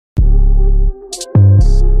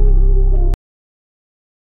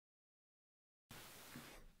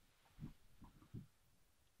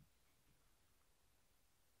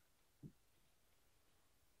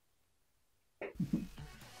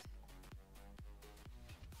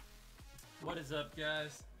What is up,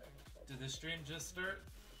 guys? Did the stream just start?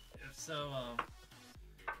 If so,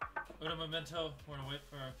 Uno Memento. We're gonna wait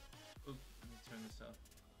for. Oop, let me turn this up.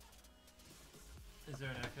 Is there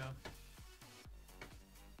an echo?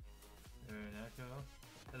 Is there an echo?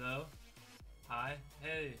 Hello? Hi?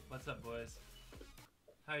 Hey, what's up, boys?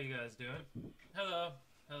 How you guys doing? Hello.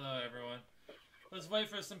 Hello, everyone. Let's wait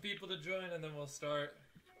for some people to join and then we'll start.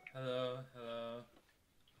 Hello, hello.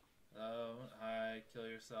 Hello, hi, kill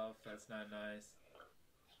yourself, that's not nice.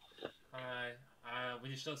 Hi,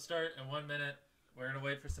 we shall start in 1 minute. We're gonna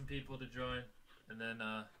wait for some people to join, and then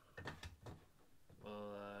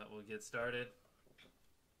we'll get started.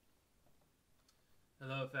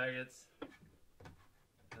 Hello, faggots.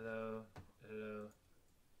 Hello, hello,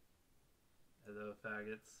 hello,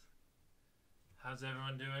 faggots. How's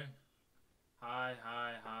everyone doing? Hi,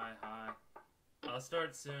 hi, hi, hi. I'll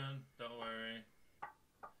start soon. Don't worry.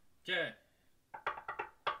 Okay.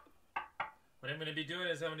 What I'm going to be doing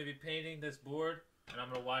is I'm going to be painting this board, and I'm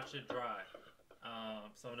going to watch it dry.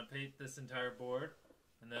 So I'm going to paint this entire board,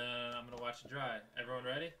 and then I'm going to watch it dry. Everyone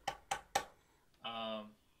ready? I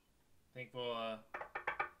think I'll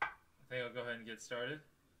go ahead and get started.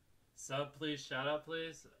 Sub, please. Shout out,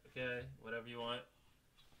 please. Okay, whatever you want.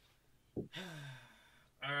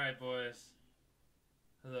 Alright, boys.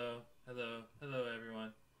 Hello, hello, hello,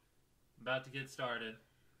 everyone. I'm about to get started.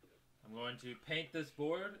 I'm going to paint this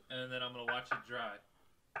board, and then I'm going to watch it dry.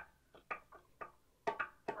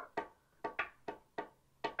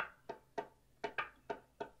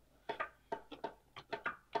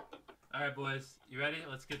 Alright, boys. You ready?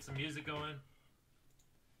 Let's get some music going.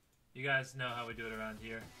 You guys know how we do it around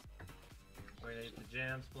here. We're going to get the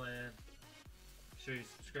jams playing. Make sure you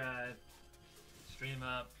subscribe. Stream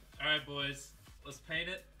up. Alright, boys. Let's paint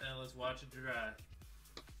it, and let's watch it dry.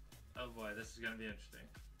 Oh boy, this is going to be interesting.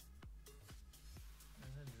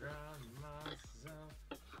 Drive myself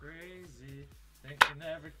crazy, thinking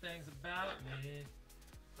everything's about me.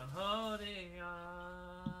 I'm holding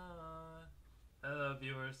on. Hello,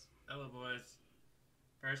 viewers. Hello, boys.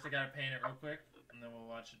 First, I gotta paint it real quick, and then we'll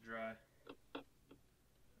watch it dry. Alright,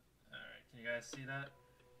 can you guys see that?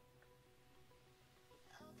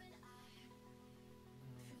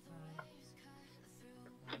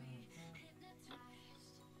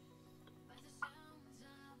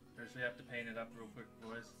 First, we have to paint it up real quick,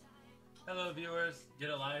 boys. Hello, viewers.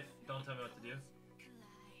 Get a life. Don't tell me what to do.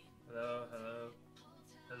 Hello, hello,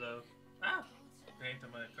 hello. Ah! Paint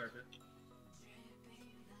on my carpet.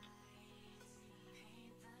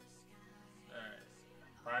 Alright.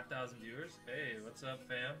 5,000 viewers. Hey, what's up,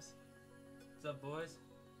 fams? What's up, boys?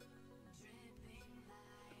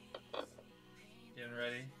 Getting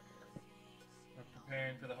ready. We're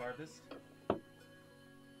preparing for the harvest.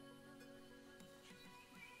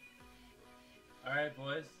 Alright,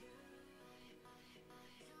 boys.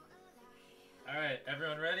 Alright,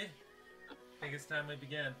 everyone ready? I think it's time we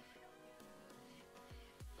begin.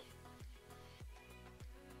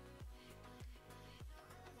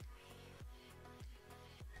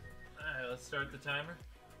 Alright, let's start the timer.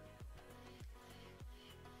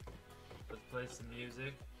 Let's play some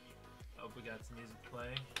music. Hope we got some music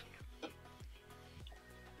playing.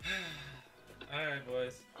 Alright,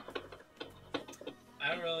 boys.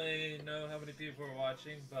 I don't really know how many people are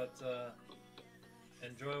watching, but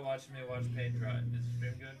enjoy watching me watch paint dry. Is the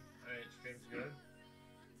stream good? Alright, stream's good.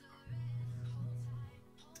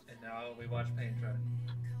 And now we watch paint dry.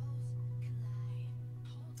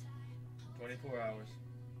 24 hours.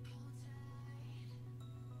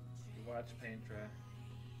 We watch paint dry.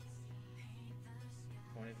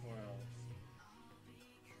 24 hours.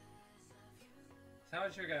 So how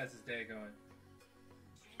is your guys' day going?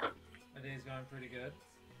 My day's going pretty good.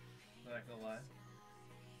 Not gonna lie.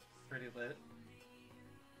 Pretty lit.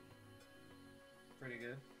 Pretty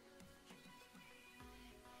good.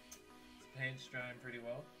 This paint's drying pretty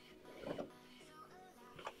well.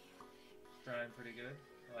 It's drying pretty good.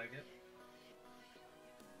 I like it.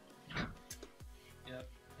 Yep,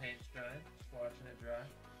 paint's drying. Just watching it dry.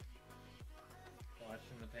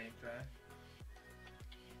 Watching the paint dry.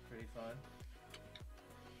 Pretty fun.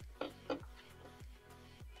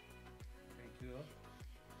 Cool.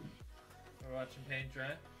 We're watching paint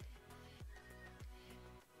dry.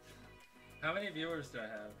 How many viewers do I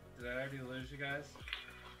have? Did I already lose you guys?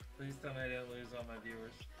 Please tell me I didn't lose all my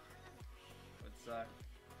viewers. Would suck.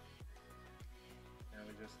 Yeah,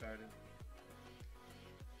 we just started.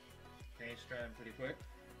 Paint's drying pretty quick.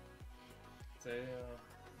 Say,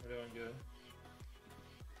 we're doing good.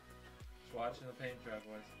 Just watching the paint dry,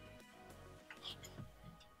 boys. Just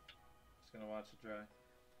gonna watch it dry.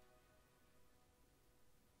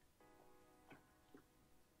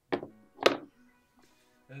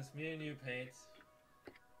 Just me and you paint.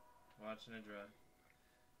 Watching it dry.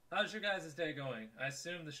 How's your guys' day going? I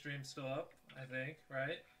assume the stream's still up, I think,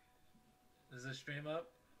 right? Is the stream up?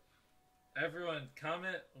 Everyone,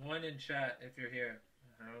 comment 1 in chat if you're here.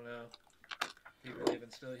 I don't know. People even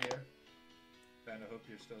still here. Kinda hope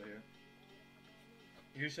you're still here.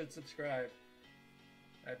 You should subscribe.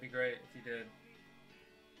 That'd be great if you did.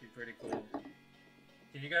 Be pretty cool.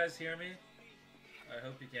 Can you guys hear me? I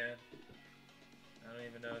hope you can. I don't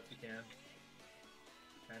even know if you can.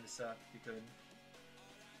 Kinda suck if you couldn't.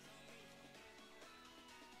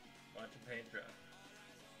 Watching paint dry.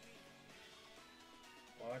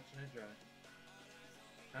 Watching it dry.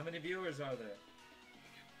 How many viewers are there?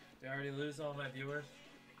 Did I already lose all my viewers?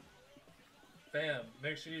 Fam,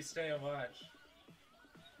 make sure you stay and watch.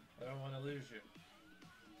 I don't want to lose you.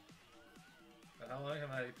 But how long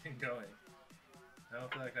have I been going? I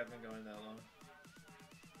don't feel like I've been going that long.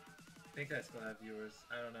 I think I still have viewers.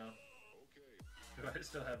 I don't know. Do I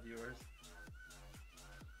still have viewers?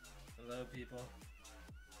 Hello, people.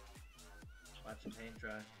 Watching paint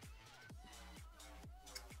dry.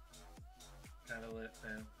 Kinda lit,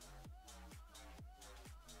 fam.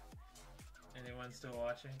 Anyone still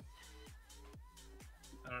watching?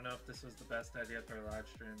 I don't know if this was the best idea for a live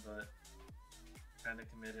stream, but kinda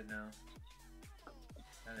committed now.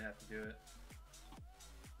 Kinda have to do it.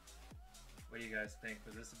 What do you guys think?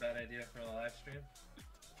 Was this a bad idea for a live stream?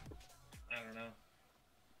 I don't know.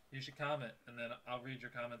 You should comment, and then I'll read your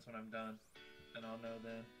comments when I'm done, and I'll know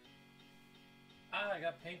then. Ah, I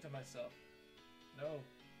got paint on myself. No.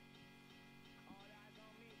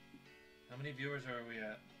 How many viewers are we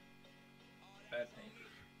at? Bad paint.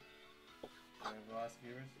 Have we lost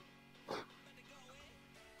viewers? I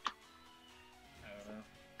don't know.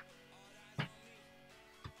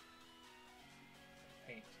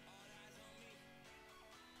 Paint.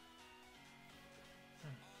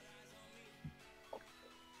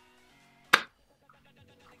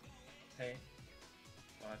 Paint.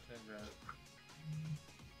 Watch it dry.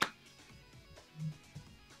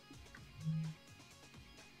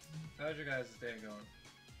 How's your guys' day going?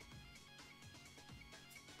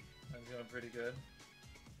 I'm doing pretty good.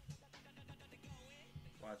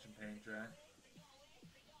 Watching paint dry.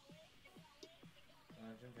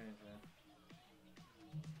 Watching paint dry.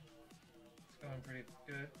 It's going pretty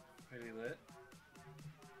good. Pretty lit.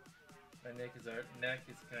 My neck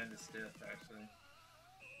is kind of stiff, actually.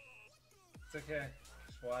 It's okay.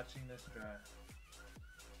 Just watching this dry.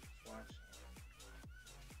 Just watching.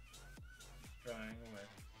 Just drying away.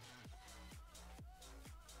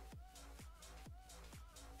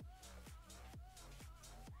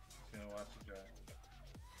 Just gonna watch it dry.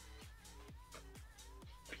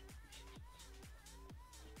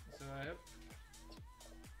 So I hope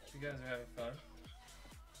you guys are having fun.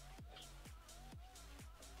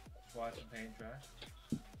 Just watching paint dry.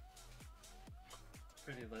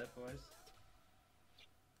 Pretty lit, boys.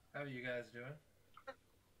 How are you guys doing?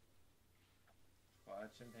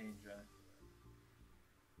 Watching paint dry.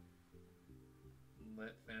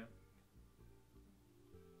 Lit, fam.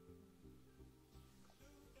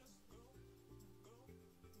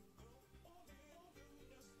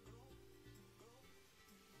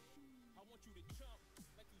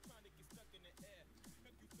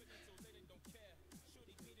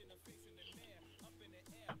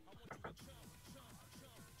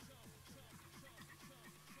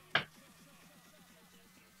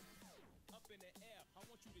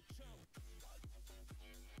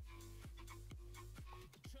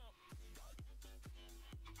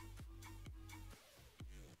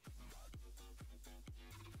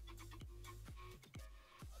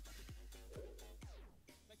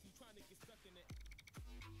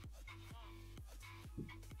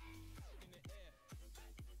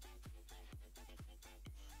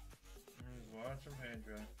 Watching paint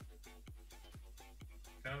dry.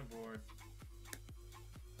 Kinda bored.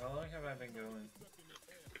 How long have I been going?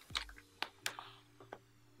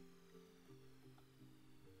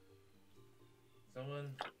 Someone?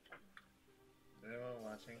 Is anyone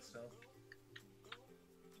watching still?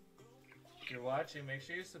 If you're watching, make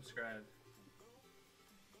sure you subscribe.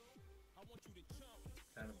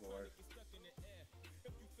 Kinda bored.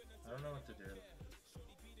 I don't know what to do.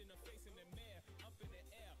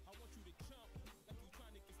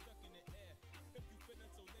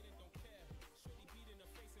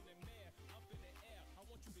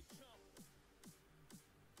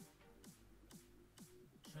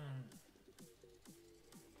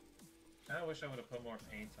 I wish I would have put more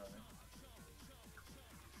paint on it.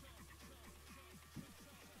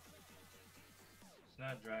 It's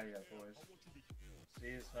not dry yet, boys. See,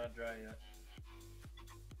 it's not dry yet.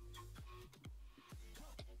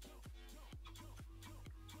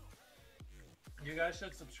 You guys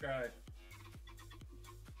should subscribe.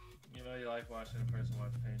 You know you like watching a person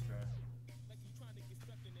watch paint dry.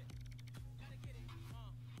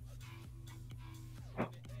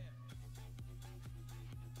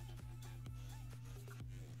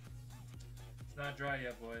 It's not dry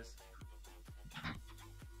yet, boys.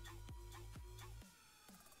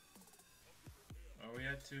 Are we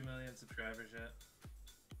at 2 million subscribers yet?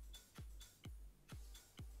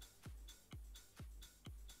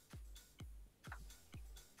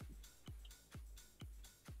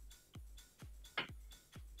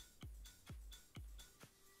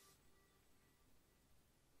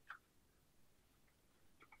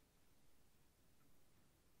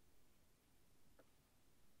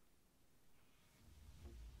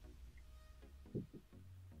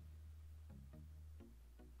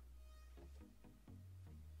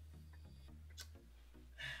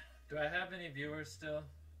 Do I have any viewers still?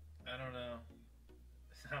 I don't know.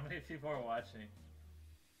 How many people are watching?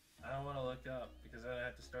 I don't want to look up because then I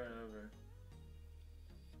have to start over.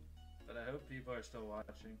 But I hope people are still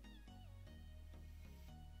watching.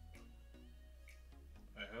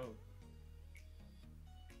 I hope.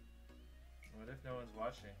 What if no one's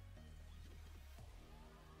watching?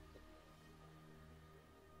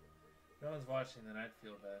 If no one's watching, then I'd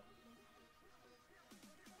feel bad.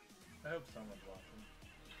 I hope someone's watching.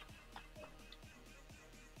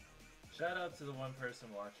 Shout out to the one person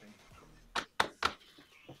watching.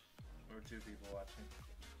 Or 2 people watching.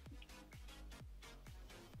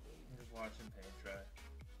 I'm just watching paint dry.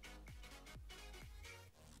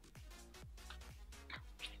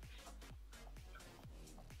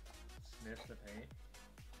 Sniff the paint.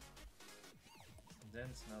 It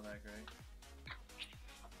didn't smell that great.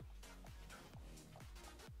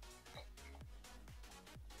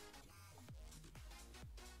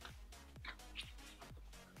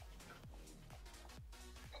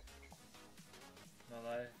 My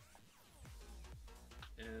life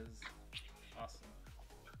is awesome.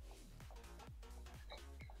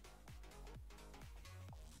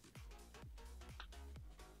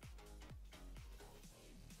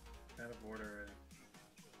 Kind of bored already.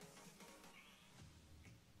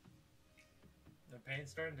 The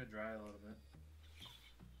paint's starting to dry a little bit.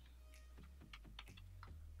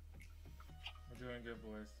 We're doing good,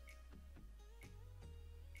 boys.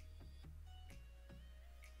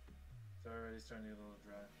 It's already starting to get a little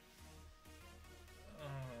dry.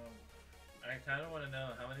 I kind of want to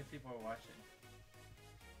know how many people are watching.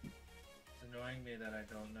 It's annoying me that I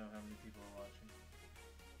don't know how many people are watching.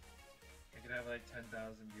 I could have like 10,000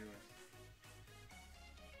 viewers.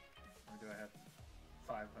 Or do I have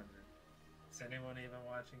 500? Is anyone even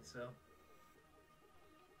watching still?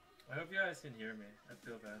 I hope you guys can hear me. I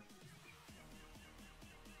feel bad.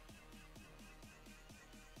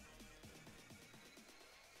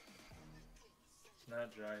 It's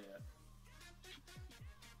not dry yet.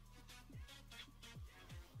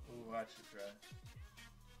 Ooh, watch it dry.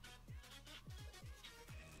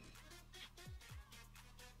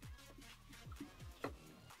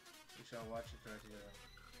 We shall watch it dry together.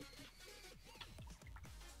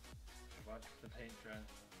 Watch the paint dry.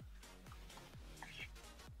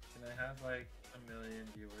 Can I have like 1 million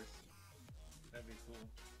viewers? That'd be cool.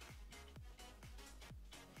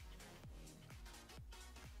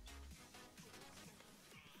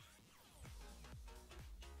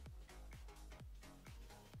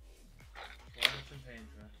 Watch some paint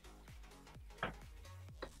dry.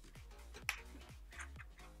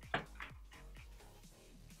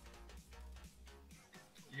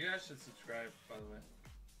 You guys should subscribe, by the way.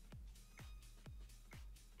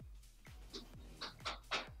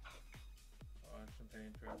 Watch some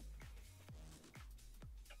paint dry.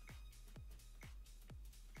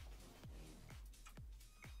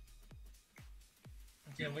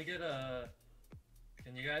 Can we get a...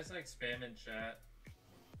 Can you guys like spam in chat?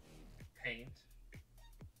 Paint?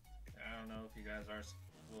 I don't know if you guys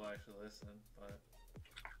will actually listen, but...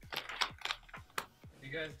 If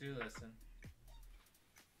you guys do listen,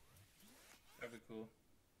 that'd be cool.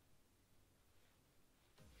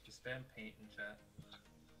 Just spam paint in chat.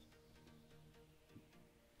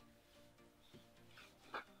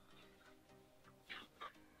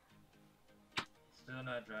 Still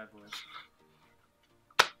not dry, boys.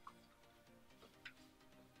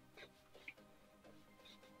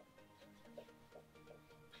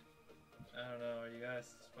 I don't know, are you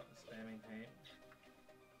guys spamming paint?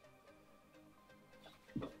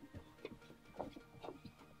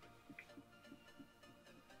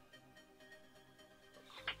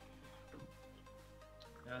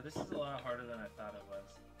 No, this is a lot harder than I thought it was.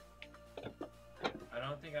 I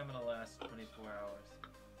don't think I'm gonna last 24 hours.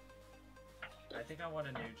 I think I want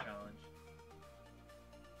a new challenge.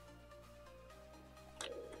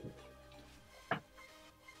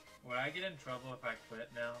 Would I get in trouble if I quit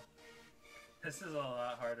now? This is a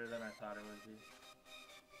lot harder than I thought it would be.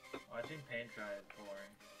 Watching paint dry is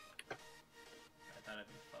boring. I thought it'd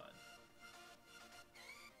be fun.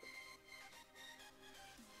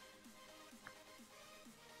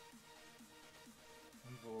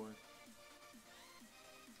 I'm bored.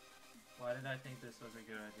 Why did I think this was a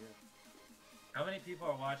good idea? How many people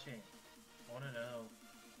are watching? I want to know.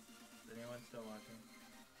 Is anyone still watching?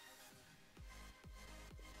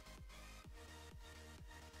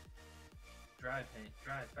 Dry paint,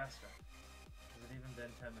 dry, faster. Has it even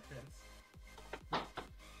been 10 minutes?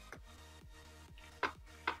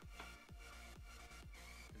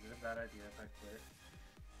 Is it a bad idea if I quit?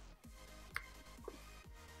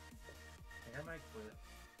 I think I might quit.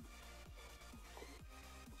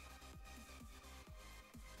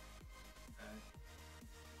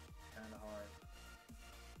 Kinda hard.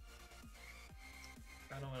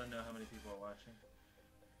 I don't want to know how many people are watching.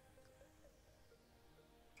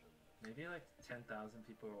 Maybe like 10,000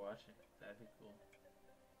 people are watching. That'd be cool.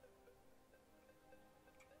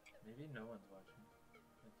 Maybe no one's watching.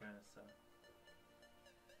 That kind of sucks.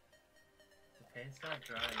 The paint's not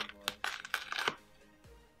drying, boys.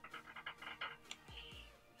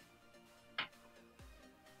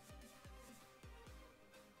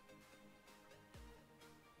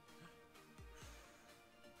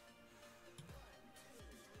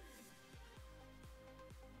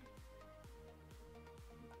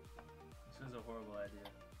 This is a horrible idea.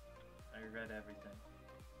 I regret everything.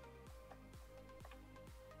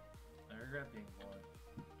 I regret being born.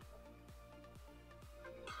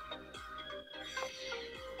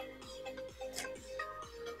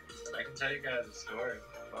 I can tell you guys a story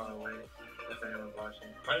while I wait if anyone's watching.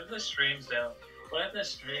 What if the stream's down? What if the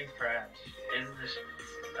stream crashed? Isn't the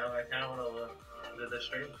I kind of want to look. Did the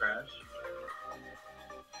stream crash?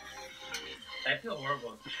 I feel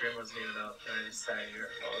horrible if the stream wasn't even up and I just sat here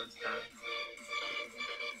all this time.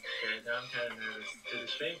 Okay, now I'm kind of nervous. Did the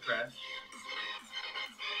stream crash?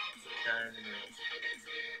 Kind of nervous.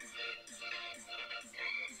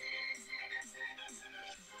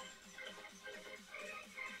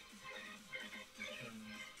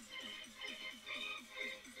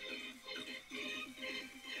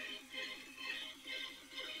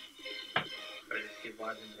 I just keep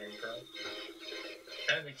watching gameplay.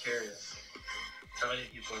 Kind of curious how many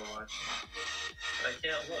people are watching. But I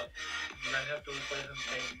can't look. And I have to play them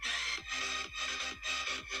paint.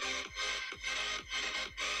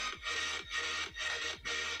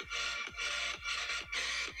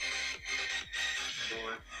 I'm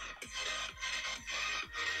bored.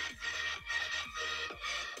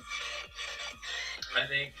 I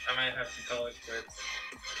think I might have to call it quits.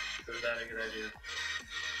 Is that a good idea?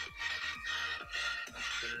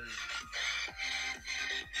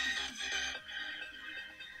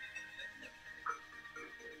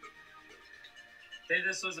 I think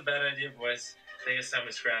this was a bad idea, boys. I think it's time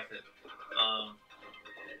to scrap it. I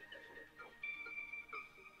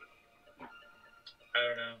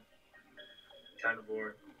don't know. Kind of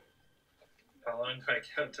bored. How long do I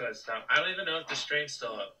count till I stop? I don't even know if the stream's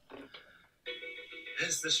still up.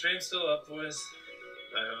 Is the stream still up, boys?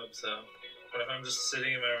 I hope so. What if I'm just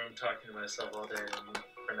sitting in my room talking to myself all day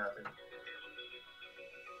for nothing?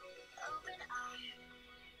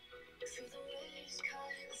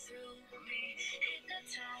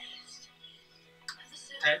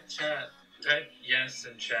 Type chat. Type yes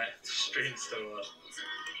in chat. The stream's still up.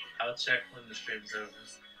 I'll check when the stream's over.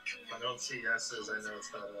 If I don't see yeses, I know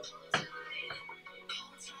it's not up.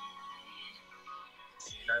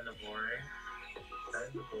 Kind of boring.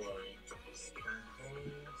 Kind of boring.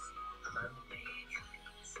 Kind of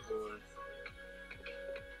bored.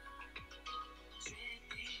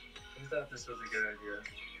 Who thought this was a good idea?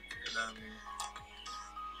 Not me.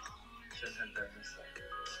 Shouldn't have done this.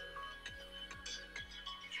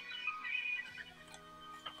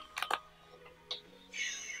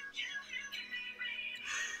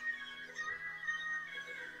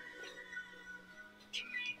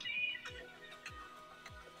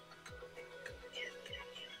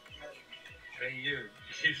 Hey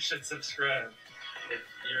you should subscribe. If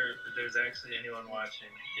there's actually anyone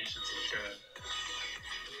watching, you should subscribe.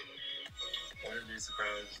 I wouldn't be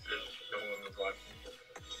surprised if no one was watching.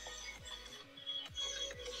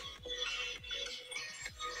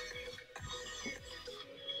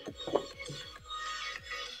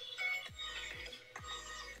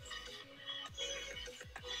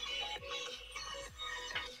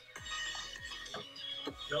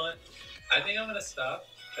 You know what? I think I'm gonna stop.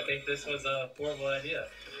 I think this was a horrible idea.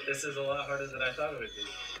 This is a lot harder than I thought it would be.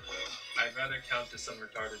 I'd rather count to some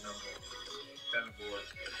retarded number. Kind of bored.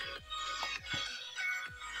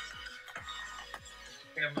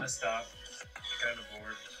 think I'm gonna stop. I'm kind of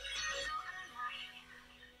bored.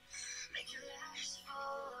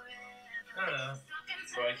 I don't know.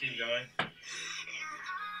 So I keep going.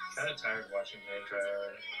 Kind of tired of watching paint dry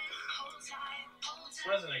already. This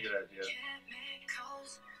wasn't a good idea.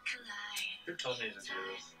 Who told me to do this?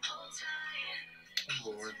 I'm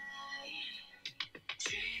bored.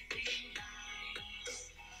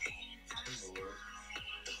 I'm bored.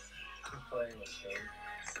 I'm playing with him.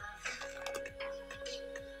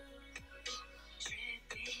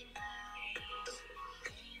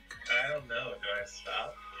 I don't know. Do I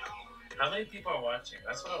stop? How many people are watching?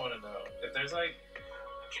 That's what I want to know. If there's like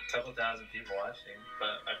a couple thousand people watching,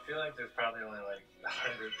 but I feel like there's probably only like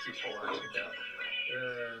 100 people watching now.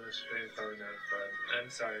 This stream is probably not fun. I'm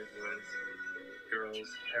sorry, boys, girls.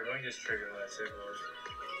 Everyone gets triggered when I say boys.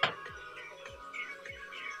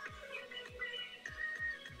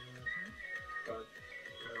 But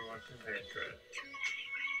we're watching paint dry.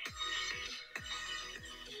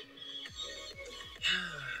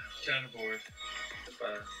 Kind of bored, but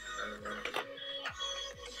I don't know.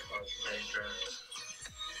 Watching paint dry.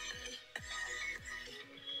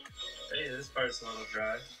 Hey, this part's a little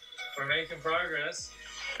dry. We're making progress.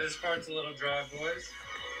 This part's a little dry, boys.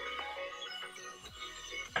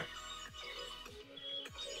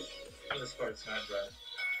 This part's not dry.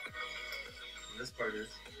 This part is.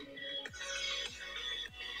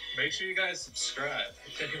 Make sure you guys subscribe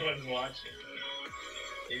if anyone's watching.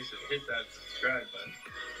 You should hit that subscribe button.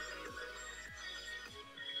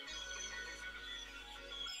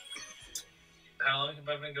 How long have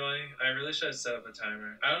I been going? I really should set up a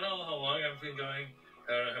timer. I don't know how long I've been going.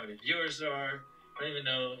 I don't know how many viewers there are. I don't even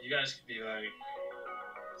know. You guys could be like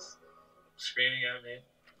screaming at me.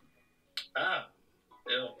 Ah!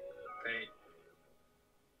 Ew. Paint.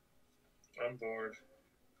 I'm bored.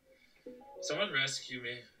 Someone rescue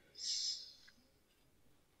me.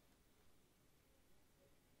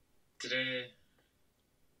 Today.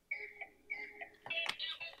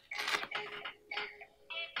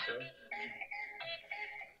 Okay.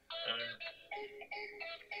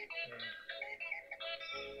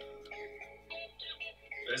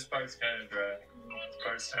 This part's kind of dry. This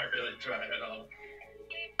part's not really dry at all.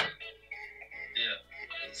 Yeah,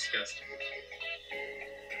 disgusting.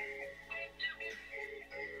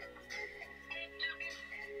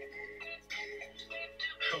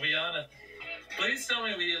 We on it. Please tell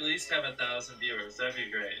me we at least have 1,000 viewers. That'd be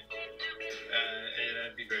great.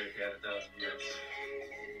 That'd be great if we had 1,000 viewers.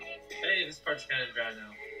 Hey, this part's kind of dry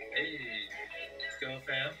now. Hey, let's go,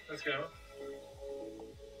 fam. Let's go.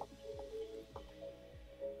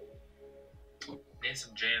 Need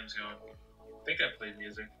some jams going. I think I played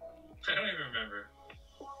music. I don't even remember.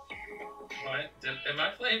 What? Am I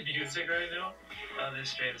playing music right now? Oh, this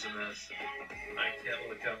stream's a mess. I can't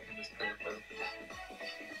look up from this profile.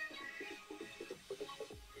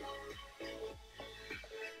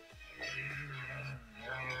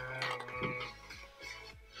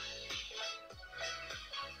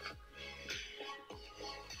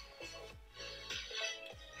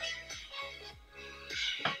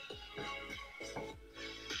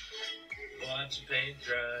 Watch paint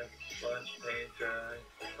dry, watch paint dry,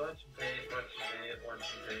 watch paint, watch paint, watch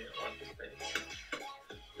paint, watch paint.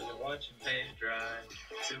 Watch paint dry,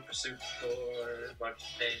 super bored, watch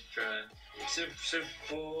paint dry, super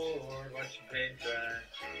bored, watch paint dry.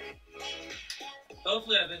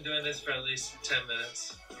 Hopefully I've been doing this for at least 10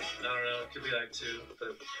 minutes. I don't know, it could be like 2,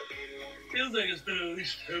 but feels like it's been at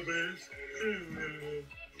least 10 minutes.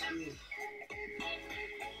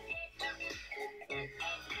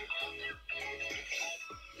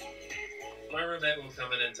 My roommate will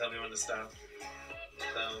come in and tell me when to stop.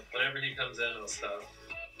 So, whenever he comes in, I'll stop.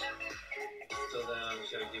 Till then, I'm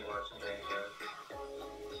just gonna keep watching things.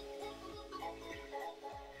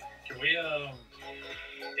 Can we,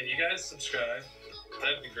 can you guys subscribe?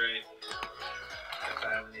 That'd be great. If I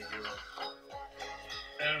have any viewers.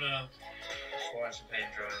 I don't know. Just watching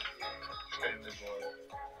paint dry. Extremely bored.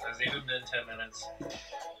 Has it even been 10 minutes?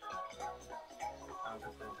 I don't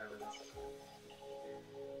think it's been 10 minutes.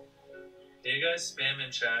 Do you guys spam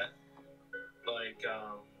in chat? Like,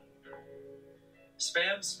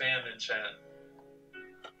 spam in chat.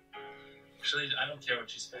 Actually, I don't care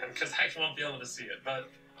what you spam, because I won't be able to see it, but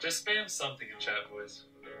just spam something in chat, boys.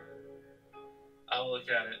 I'll look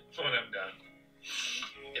at it when I'm done.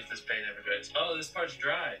 If this paint ever dries. Oh, this part's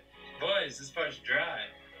dry. Boys, this part's dry.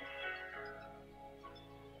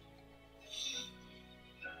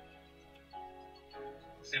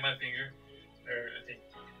 See my finger? Or, I think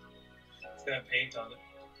it's got paint on it.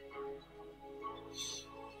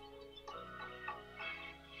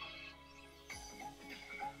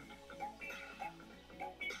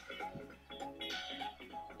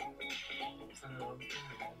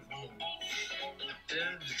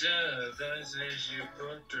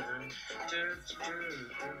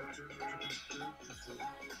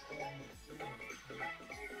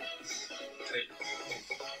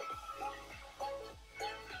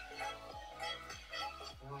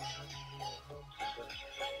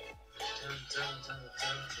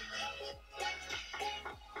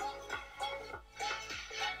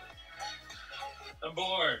 I'm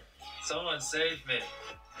bored. Someone save me.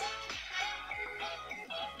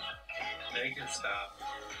 Make it stop.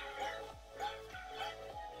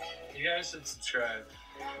 You guys should subscribe.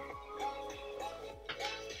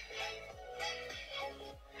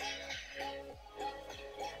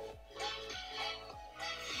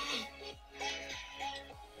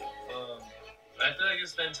 I feel like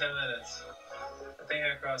it's been 10 minutes. I think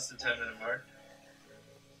I crossed the 10-minute mark.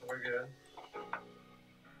 We're good.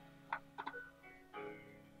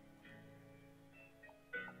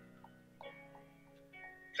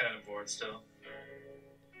 Kind of bored still.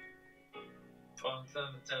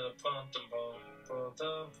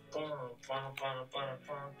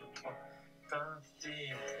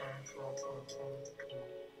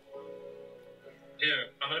 Here,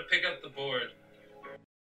 I'm gonna pick up the board.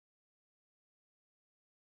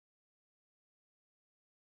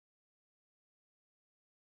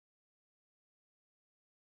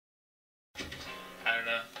 I don't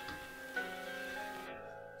know.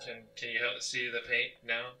 Can you see the paint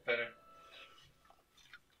now better?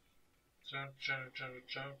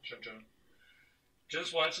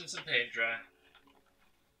 Just watching some paint dry.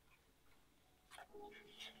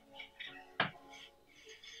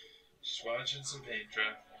 Just watching some paint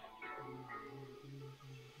dry.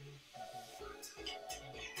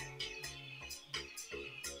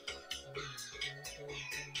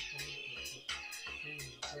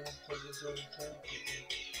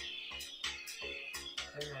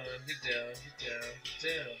 Come on, get down, get down, get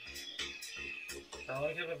down. How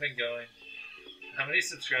long have I been going? How many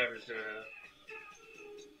subscribers do I have?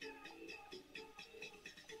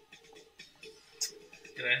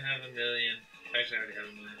 Can I have 1 million? Actually, I already have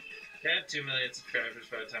 1 million. Can I have 2 million subscribers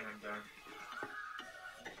by the time I'm done?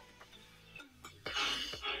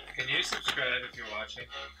 Can you subscribe if you're watching?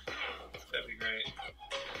 That'd be great.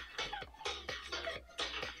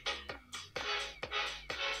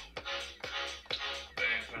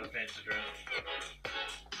 Waiting for the paint to dry.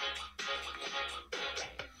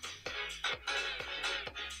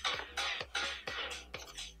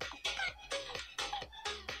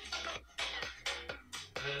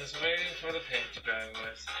 Just waiting for the paint to dry,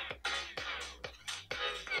 boys.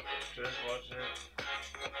 Just watching it.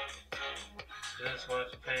 Just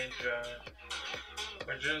watching paint dry.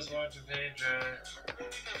 We're just watching paint dry.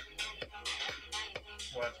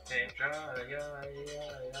 Watch paint dry, yeah,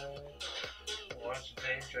 yeah, yeah. Watching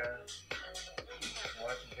paint dry.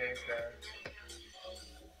 Watching paint dry.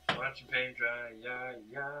 Watching paint dry, yeah,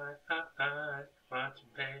 yeah, ha, ha. Watching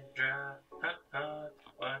paint dry, ha, ha.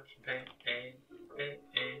 Watching paint,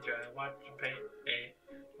 dry. Watching paint,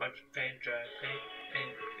 watching paint dry, paint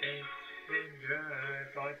dry.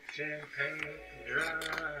 Watching paint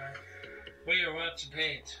dry. We are watching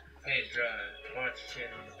paint dry.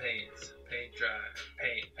 Watching the paint dry. Paint dry.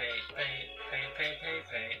 Watch paint dry.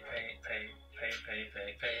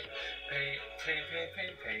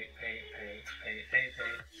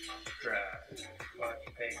 Watch paint dry. Watch paint dry. Watch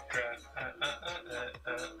paint dry. Watch paint dry. Watch paint dry. Watch paint dry. Watch paint dry. Watch paint dry. Watch paint dry.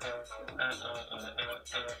 Watch paint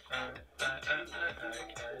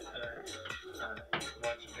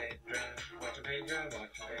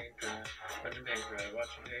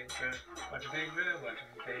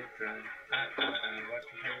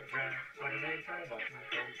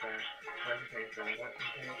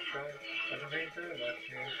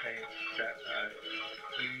dry. Watch paint dry. Watch paint dry. Watch paint dry. Watch paint dry.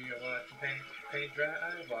 We are watching paint dry.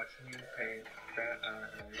 Watching paint dry. Watching paint dry.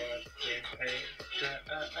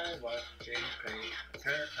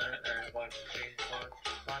 Watching paint dry. Watching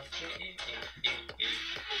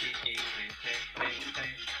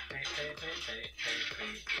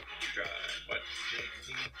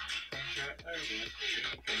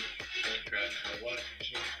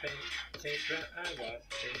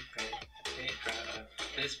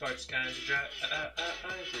this part's kind of dry.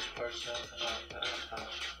 This part's not.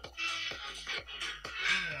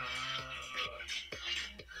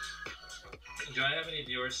 Do I have any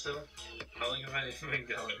viewers still? How long have I been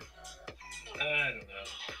going? I don't know.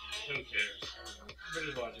 Who cares? We're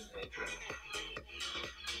just watching paint dry.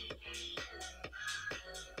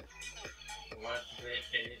 Watching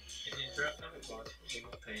paint dry. Watching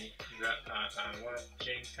paint dry.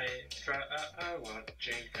 Watching paint dry.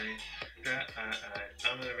 Watching paint dry.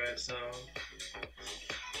 I'm gonna write a song.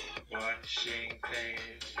 watching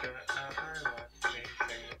paint dry, watching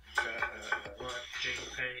paint dry, watching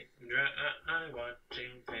paint dry,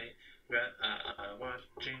 watching paint dry,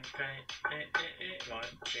 watching paint, watching paint,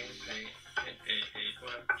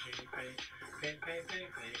 watching paint, paint, paint, paint,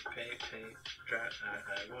 paint, paint, paint dry,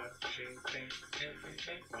 watching paint,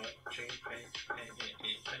 watching paint,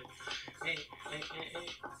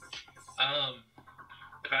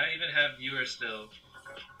 if I even have viewers still,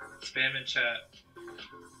 spam in chat,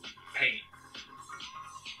 paint.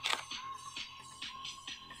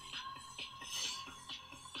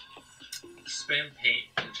 Spam paint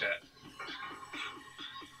in chat.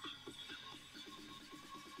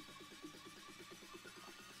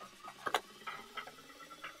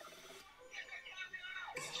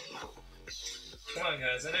 Come on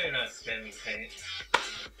guys, I know you're not spamming paint.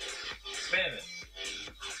 Spam it.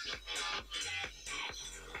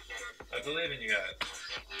 I believe in you guys.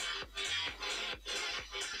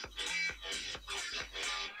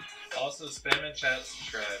 Also, spam in chat,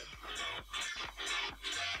 subscribe.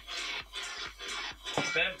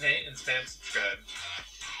 Spam paint and spam subscribe.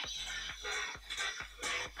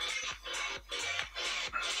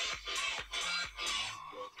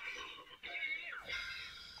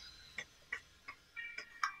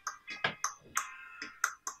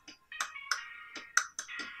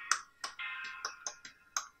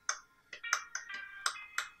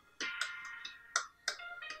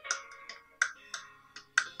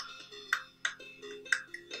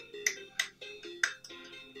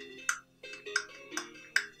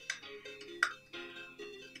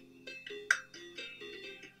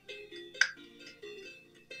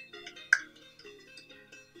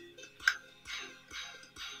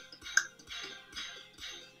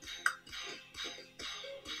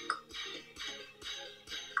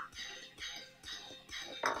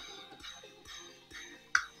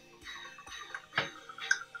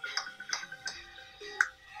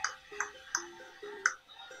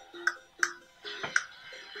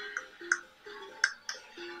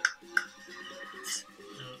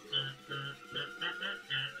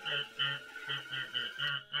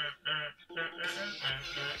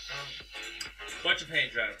 Watch your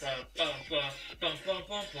paint dry.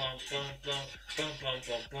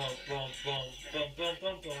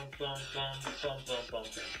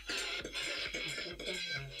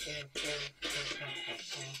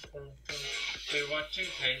 We're watching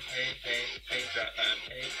paint dry, paint dry,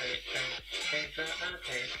 paint dry, paint dry.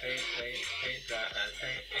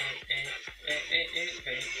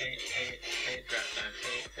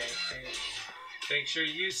 Make sure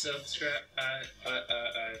you subscribe.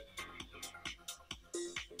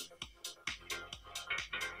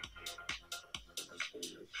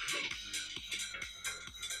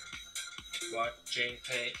 Watching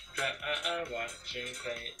paint dry, watching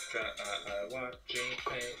paint dry, watching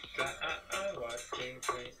paint dry, watching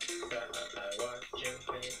paint dry, watching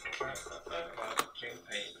paint dry,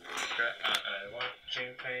 watching paint dry, watching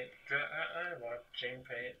paint dry, watching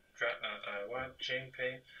paint dry, watching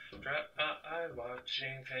paint dry,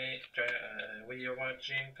 watching paint dry. We are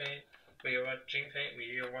watching paint. We are watching paint.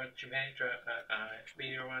 We are watching paint dry.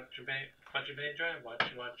 We are watching paint. Watching paint dry.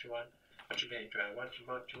 Watch one. Watch your paint dry, watch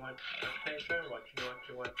one, paint dry, watch paint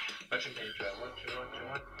dry, watch your paint dry, watch paint dry,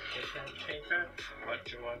 watch your paint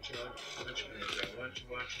dry,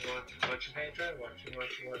 watch your paint dry, watch your paint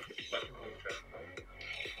dry.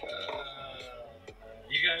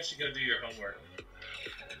 You guys should go do your homework.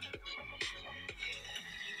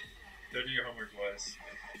 Go do your homework, boys.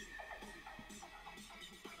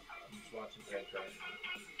 I'm just watching paint dry.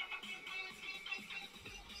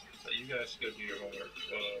 So you guys should go do your homework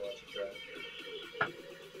while I watch it dry.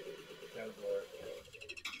 Kind of bored.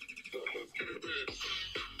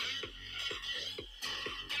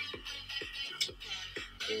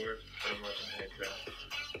 Bored, I'm watching paint dry.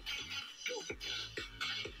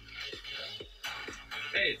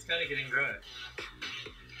 Hey, it's kind of getting dry.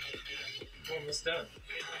 I'm almost done. I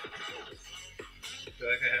feel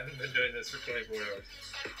like I haven't been doing this for 24 hours.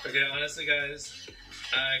 Okay, honestly guys,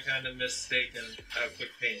 I kind of mistaken how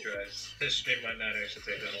quick paint dries. This stream might not actually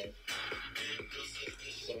take that long.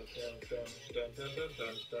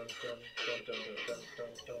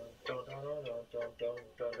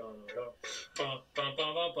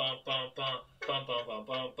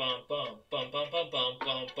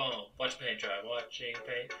 Watch paint dry, watching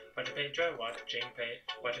paint. Watch paint dry, watching paint.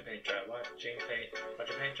 Watch paint dry, watching paint.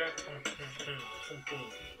 Watch paint dry.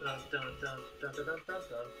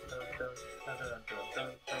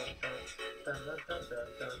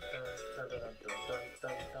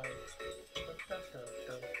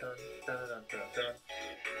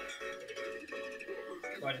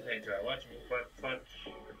 Watch paint dry, watch me, watch.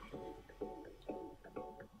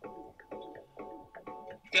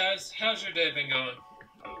 Guys, how's your day been going?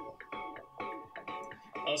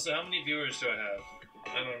 Also, how many viewers do I have?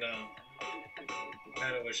 I don't know. I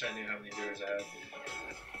kinda wish I knew how many viewers I have.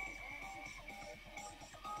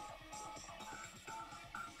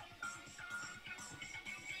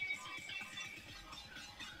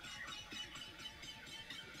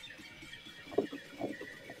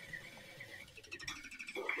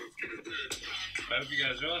 I hope you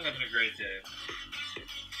guys are all having a great day.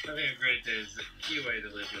 Having a great day is the key way to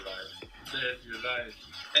live your life. Live your life.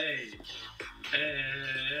 Hey! Hey!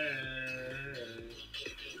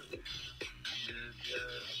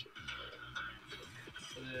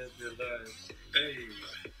 Live your life. Hey!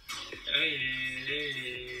 Hey!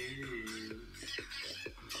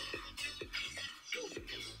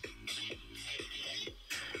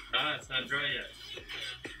 Ah, it's not dry yet.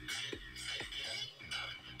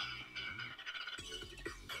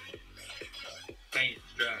 Paint,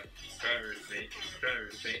 dry, driver's paint,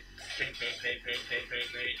 paint, paint.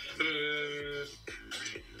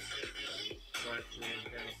 Watching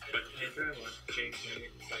paint, dry, watching paint,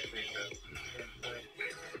 dry.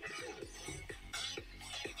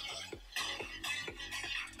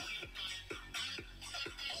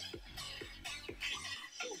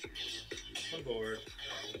 I'm bored.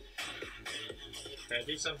 Can I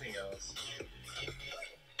do something else?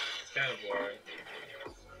 It's kind of boring.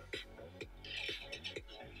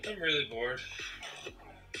 I'm really bored.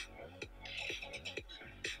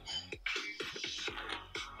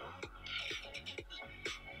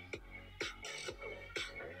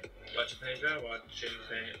 Watching paint dry, watching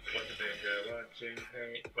paint, watching paint dry, watching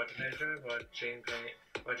paint, watching paint dry, watching paint,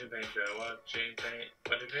 watching paint dry, watching paint,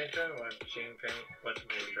 watching paint dry, watching paint, watching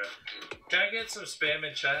paint dry. Can I get some spam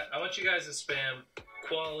in chat? I want you guys to spam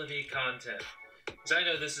quality content. Because I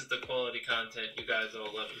know this is the quality content you guys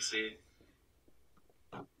all love to see.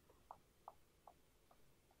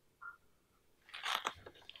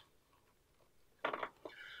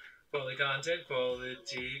 Quality content, quality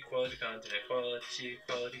content, quality content,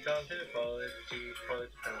 quality content.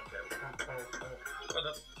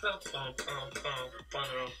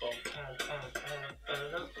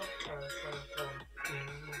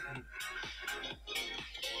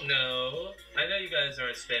 No, I know you guys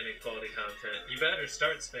aren't spamming quality content. You better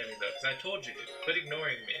start spamming though, because I told you to. Quit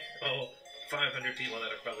ignoring me. Oh, 500 people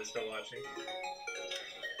that are probably still watching.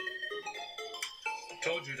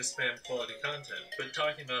 Told you to spam quality content. Quit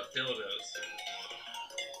talking about dildos.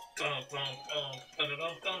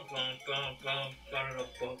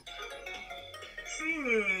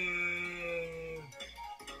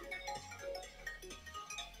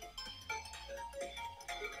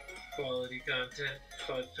 Quality content.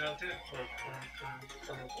 Quality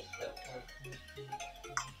content.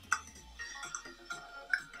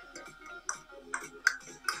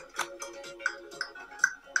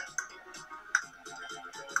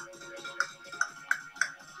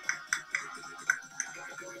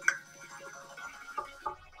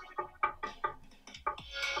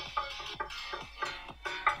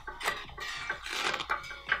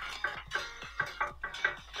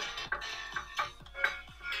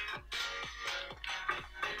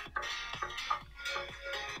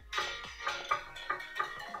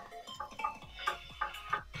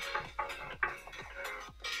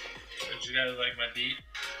 You guys like my beat?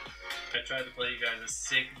 I tried to play you guys a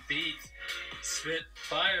sick beat. Spit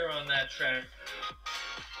fire on that track.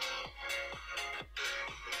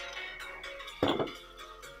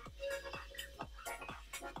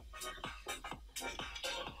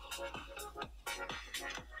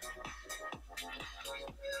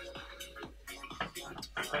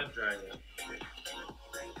 I'm dry yet.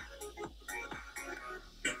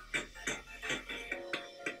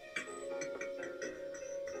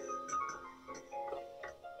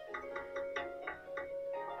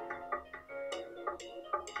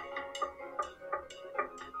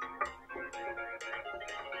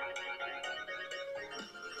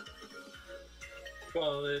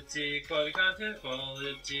 Quality content, quality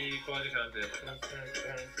content. Quality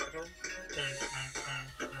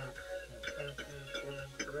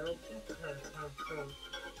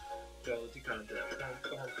content.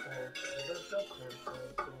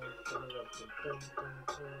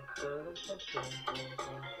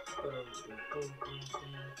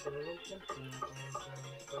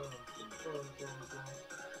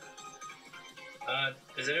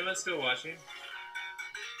 Is anyone still watching?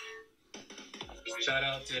 Shout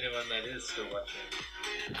out to anyone that is still watching.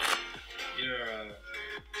 You're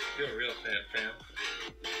a real fam.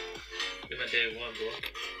 You're my day one, boy.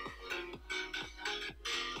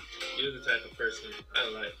 you're the type of person I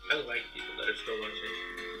like. I like people that are still watching.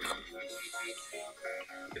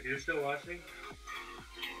 If you're still watching,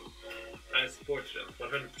 I support you 100%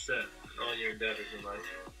 in all your endeavors in life.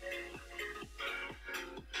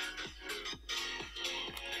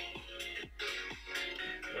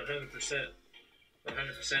 100%. 100%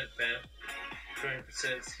 fam.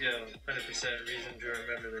 20% skill. 100% reason to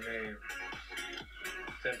remember the name.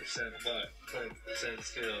 10% luck. 20%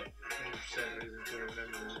 skill. 100% reason to remember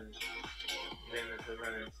the name. Name of the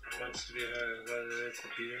rights. Wants to be heard, whether it's the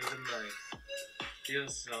beatings of mice.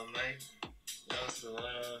 Feels all night. Else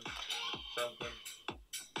alone. Something.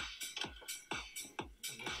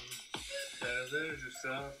 Better lose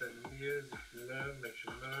yourself in the music you love. Makes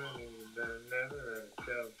you money. You better never let it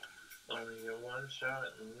go. Only get one shot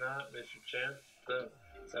and not miss your chance.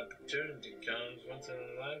 This opportunity comes once in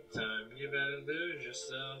a lifetime. You better lose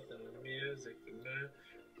yourself in the music. The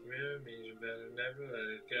mirror means you better never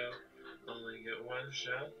let it go. Only get one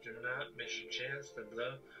shot, do not miss your chance to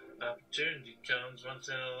blow. Opportunity comes once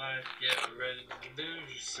in a life. Get ready to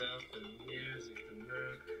lose yourself in the music. The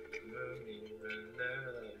mirror means you better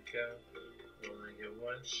never let it go. Only get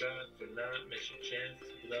one shot, do not miss your chance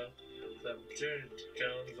to blow. Opportunity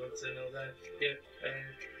comes once in a life. Get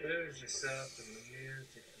ready to lose yourself in the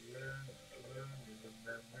music. The mirror means you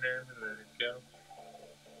better never let it go.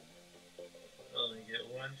 Only get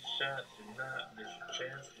one shot, do not miss your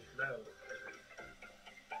chance to blow.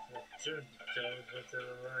 Opportunity comes once in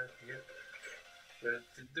a life. Get ready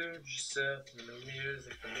to lose yourself in the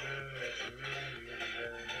music. The mirror makes you move. You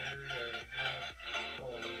better never let it go.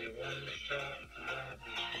 Only get one shot, do not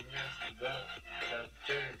miss your chance to blow.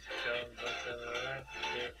 Opportunity comes once in a life.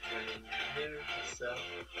 Get ready to lose yourself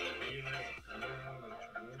in the music. The mirror makes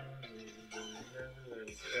you move. You better never let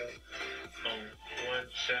it go. Only one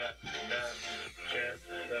shot, do not miss your chance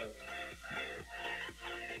to blow.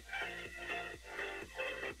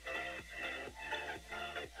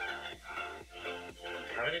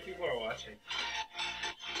 How many people are watching?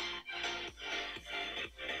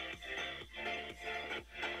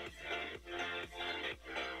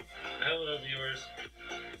 Hello, viewers.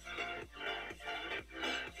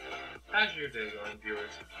 How's your day going,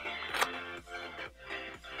 viewers?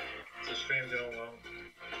 Is the stream doing well?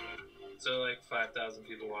 So, like 5,000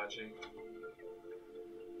 people watching?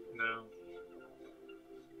 No?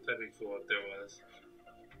 That'd be cool if there was.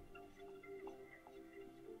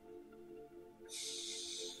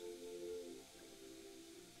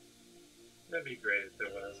 That'd be great if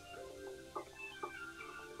there was.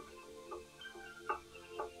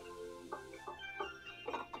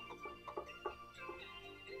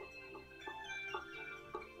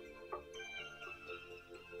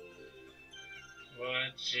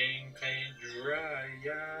 Watching paint dry,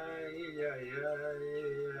 you're watching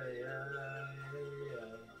paint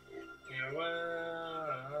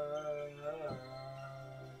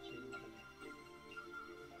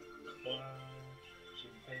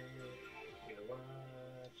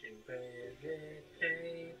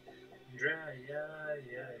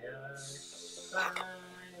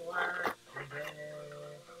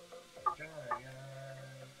dry,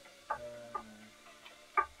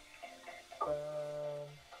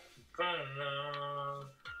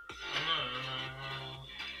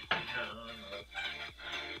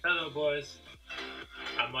 Hello, boys.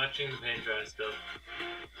 I'm watching the paint dry still.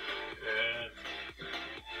 Yeah.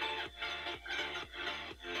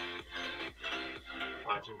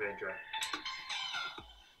 Watching paint dry.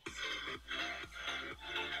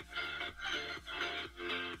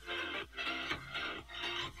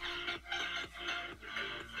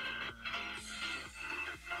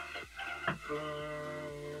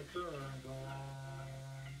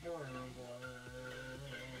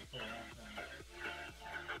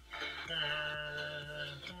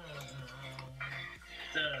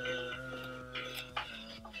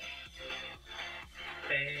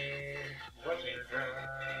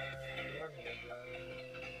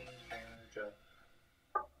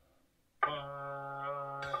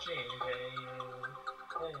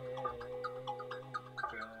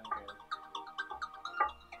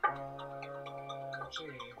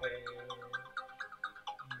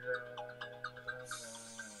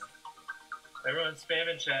 Everyone spam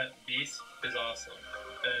in chat. Beast is awesome.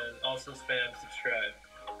 And also spam subscribe.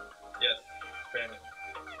 Yes, spam it.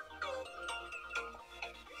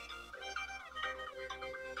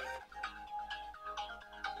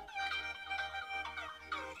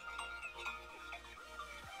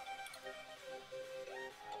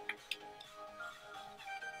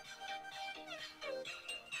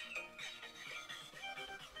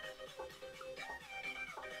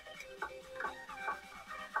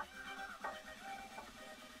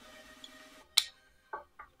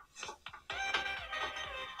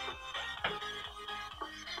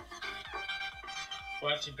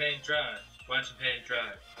 Watching paint dry. Watching paint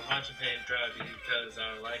dry. I'm watching paint dry because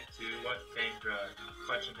I like to watch paint dry.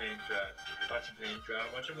 Watching paint dry. Watching paint dry.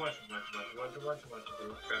 Watching paint dry. Watching paint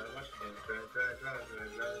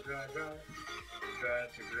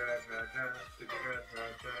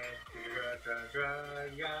dry.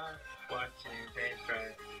 Yeah. Watching paint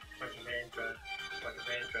dry. Watching paint dry. Watching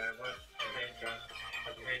paint dry. Watching paint dry.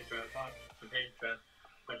 Watching paint dry. Watching paint dry.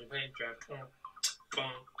 Watching paint dry. Boom.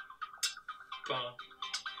 Boom.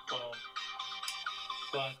 Boom.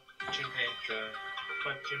 Watching paint dry.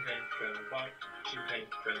 Watching paint dry. Watching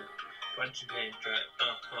paint dry. Watching paint dry. Watching paint dry.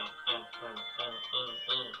 Watching paint dry.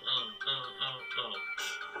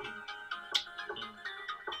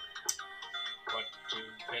 Watching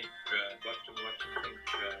paint dry. Watching paint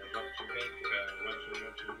dry. Watching paint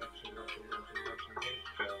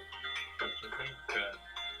dry.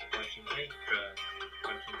 Watching paint dry.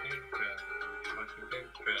 Watching paint dry. Watching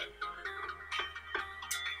paint dry.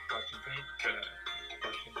 Watching paint dry.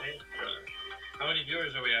 Watching paint dry. How many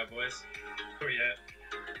viewers are we at, boys? Where are we at?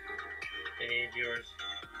 Any viewers?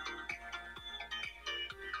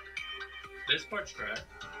 This part's dry.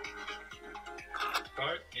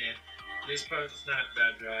 Part? Yeah. This part's not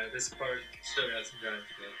that dry. This part still got some drying to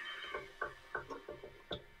do.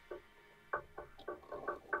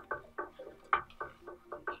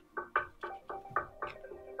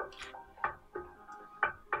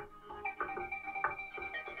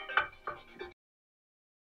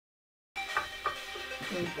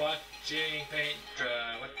 Watching paint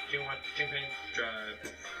dry. Watching paint dry.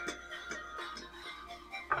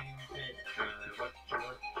 Paint dry.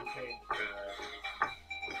 Watching paint dry.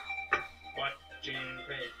 Watching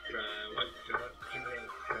paint dry. Watching paint dry.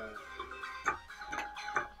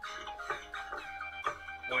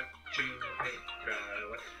 Watching paint dry.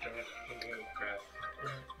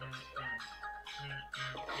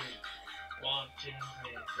 Watching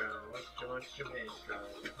paint dry. Watching paint dry. Watching paint dry.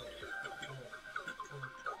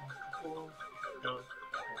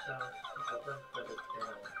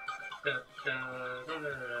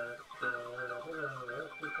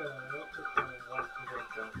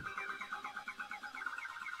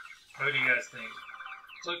 What do you guys think?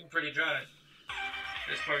 It's looking pretty dry.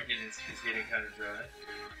 This part is getting kind of dry.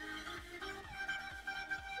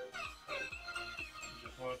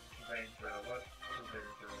 Just watch the paint dry. Watch the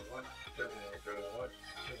paint dry. Watch the paint dry. Watch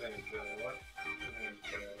the paint dry. Watch the paint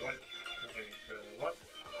dry. Watch the paint dry. Watch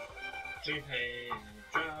the paint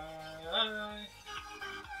dry.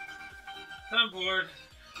 I'm bored.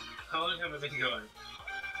 How long have I been going?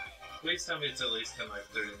 Please tell me it's at least been like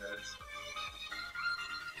 30 minutes.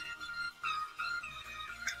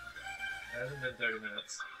 It hasn't been 30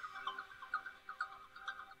 minutes.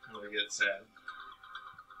 I'm gonna get sad.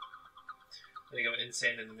 I think I'm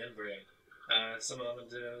insane in the membrane. Some of them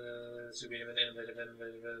should be innovative.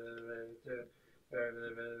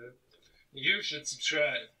 You should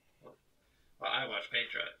subscribe. Well, I watch paint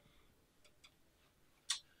dry.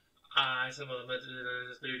 Some of them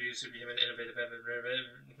studios should be innovative.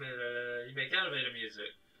 You make elevator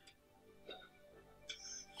music.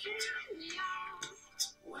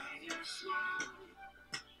 When you're small,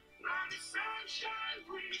 like the sunshine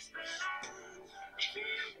breeze that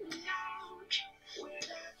keep me out with a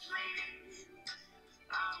flame.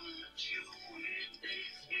 I'll let you in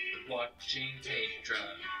this game. Watching paint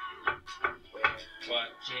dry.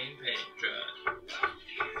 Watching paint dry.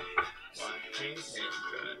 Watching paint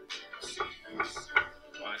dry.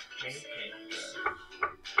 Watching paint dry.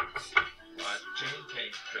 Watching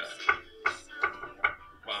paint dry.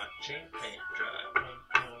 Watching paint dry.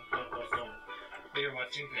 We're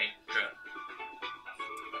watching paint dry.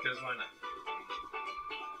 Because why not?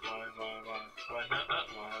 Why not?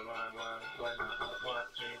 Why not?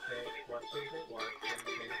 Watching paint, watching paint, watching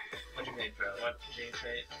paint. Watching paint dry. Watching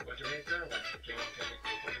paint, watching paint dry. Watching paint,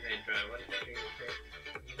 watching paint dry. Watching paint,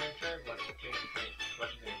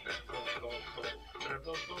 watching paint dry. Watching paint, watching paint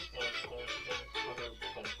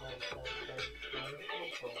dry.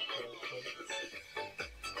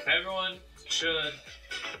 Everyone should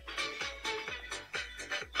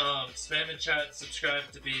spam in chat,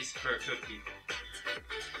 subscribe to Beast for a cookie.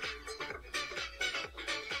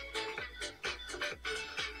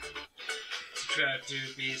 Subscribe to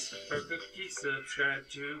Beast for a cookie, subscribe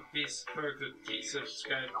to Beast for a cookie,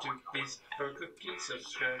 subscribe to Beast for a cookie,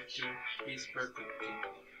 subscribe to Beast for a cookie.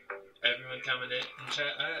 Everyone comment it in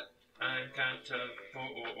chat. I'm kind of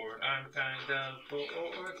bored. I'm kind of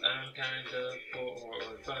bored. I'm kind of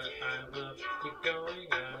bored. But I will keep going.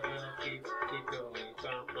 I will keep going.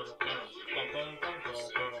 Bum, bum, bum. Bum, bum, bum, bum,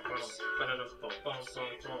 bum, bum. Ba-da-dum, bum, bum, bum,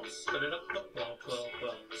 bum. Ba-da-dum, bum, bum, bum,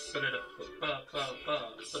 bum. Ba-da-dum, bum, bum,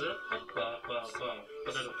 bum. Ba-da-dum, bum, bum, bum, bum.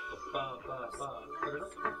 Ba-da-dum, bum, bum, bum. Ba-da-dum,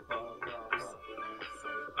 bum, bum, bum.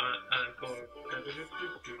 I'm bored.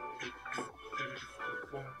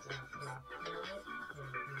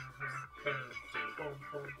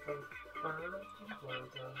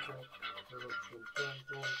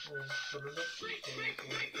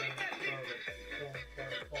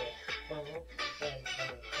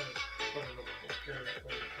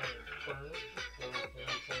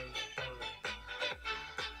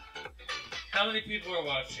 How many people are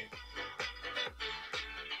watching?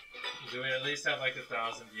 Do we at least have like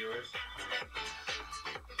 1,000 viewers?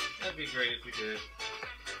 That'd be great if we did.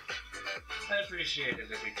 I'd appreciate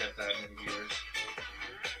it if we got that many viewers.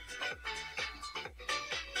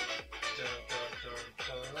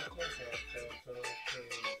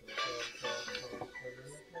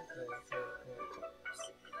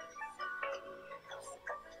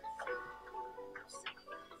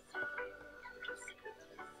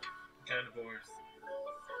 Kind of bored.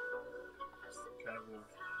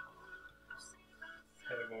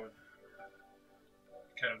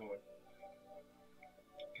 Kind of bored. Kind of bored.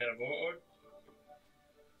 Kind of bored.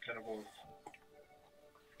 Kind of bored. Kind of bored.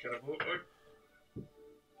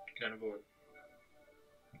 Kind of bored. Kind of bored.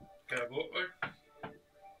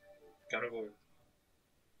 Kind of bored. Kind of bored.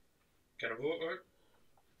 Kind of bored.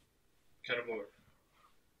 Kind of bored.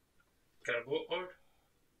 Kind of bored.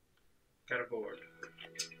 Kind of bored.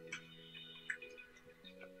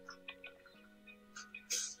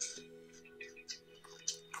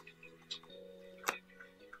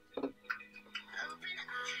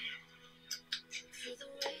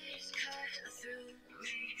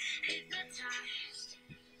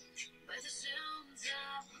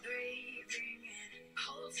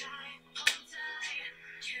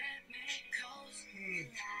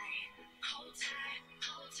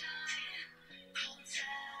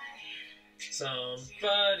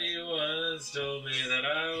 Somebody once told me that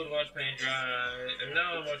I would watch paint dry, and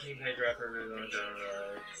now I'm watching paint dry for a really long time.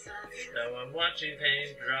 Now I'm watching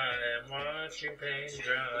paint dry, I'm watching paint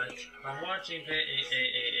dry, I'm watching paint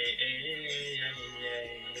dry.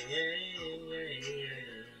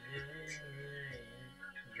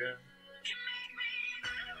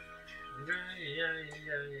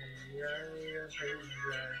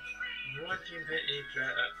 I'm watching paint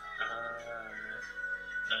dry.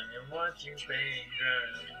 I'm watching paint dry,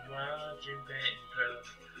 I'm watching paint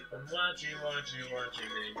dry, I'm watching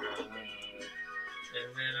paint dry. And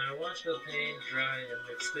then I watch the paint dry, and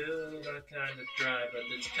it's still not kind of dry, but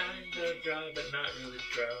it's kind of dry, but not really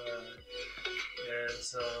dry. And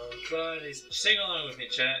somebody, sing along with me,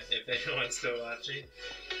 chat, if anyone's still watching.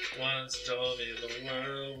 Once told me the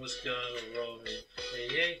world was gonna roll me, they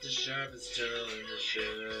ain't the sharpest tool in the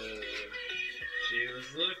shed. She was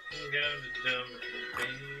looking down the dumb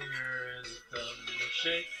finger and the thumb and the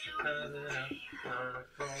shake of it up on her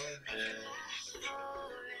forehead.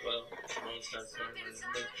 Well, most times when I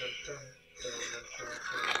look at her,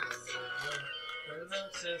 the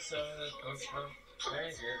nonsense of the cook,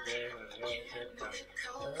 thank you, baby,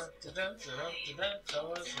 what's it done? So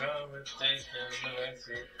what's wrong with taking the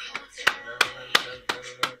backseat?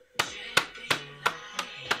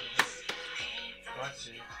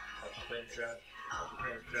 Watching, paint dry.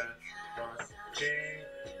 Paint dry,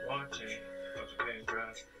 watching paint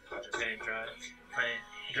dry, paint dry, paint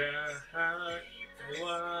dry,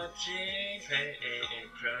 watching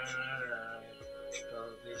paint dry.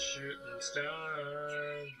 All these shooting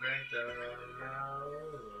stars break the road.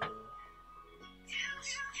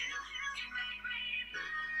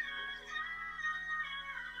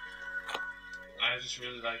 I just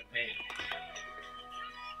really like paint.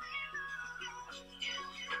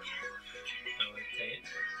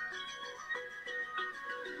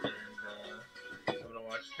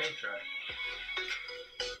 Paint dry.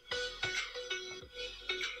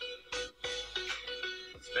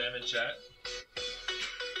 Spam in chat.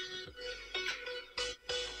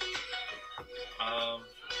 I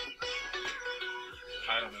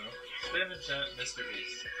don't know. Spam in chat,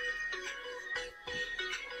 Mr.Beast.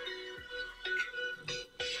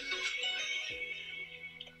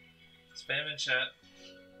 Spam in chat,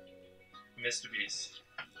 Mr.Beast.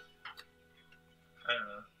 I don't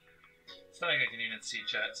know. It's not like I can even see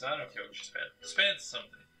chat, so I don't care what you spam. Spam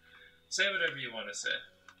something. Say whatever you want to say.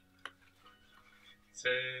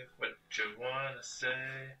 Say what you want to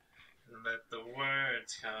say, and let the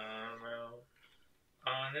words come out.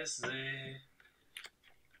 Honestly,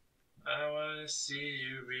 I wanna see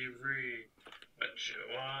you be free. What you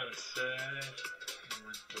wanna say?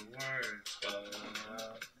 Let the words fall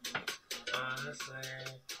out. Honestly,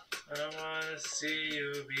 I wanna see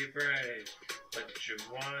you be brave. What you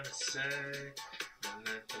wanna say? And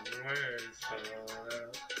let the words fall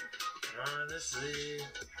out. Honestly,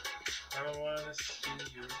 I wanna see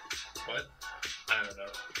you. What? I don't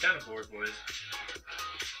know. Kind of bored, boys.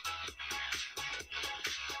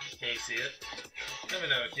 Can you see it? Let me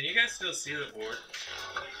know. Can you guys still see the board?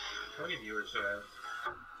 How many viewers do I have?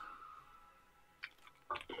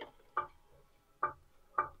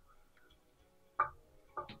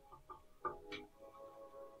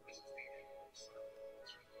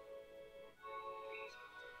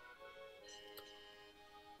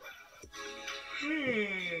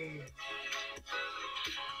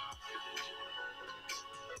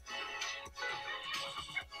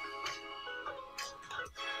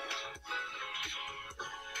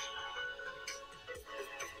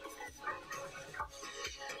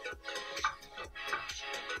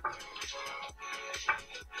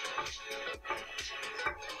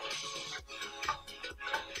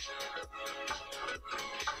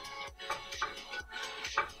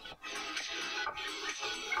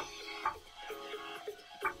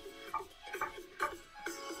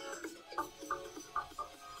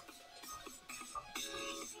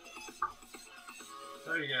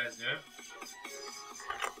 How are you guys doing?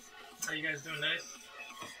 Are you guys doing nice?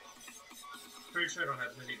 Pretty sure I don't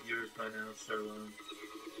have many viewers by now, so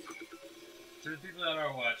to the people that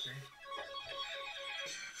are watching,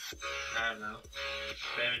 I don't know.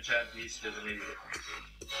 Spam and chat Beast is an idiot.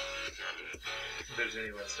 If there's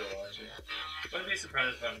anyone still watching. Wouldn't be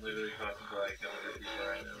surprised if I'm literally talking to like 100 people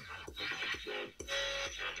right now.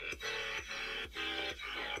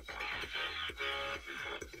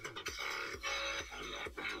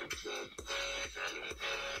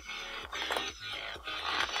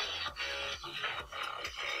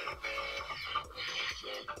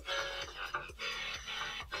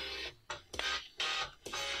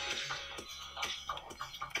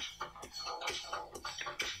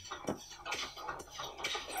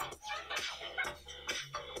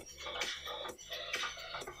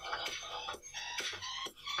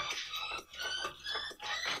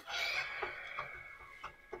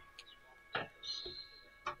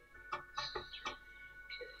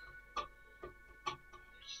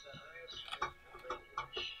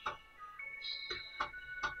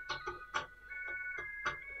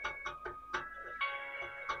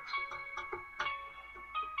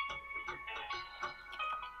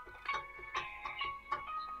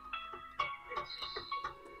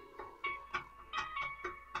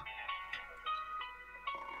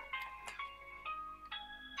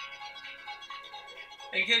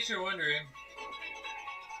 In case you're wondering,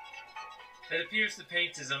 it appears the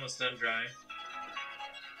paint is almost done drying.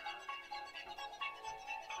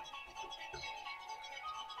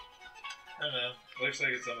 I don't know. Looks like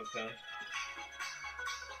it's almost done.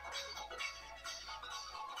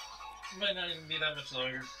 It might not even be that much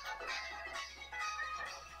longer.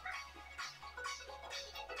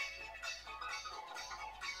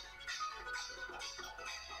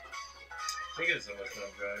 I think it's almost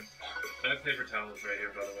done drying. I have paper towels right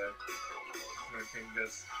here, by the way. My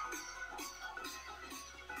fingers.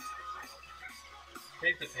 I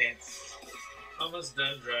think the paint's almost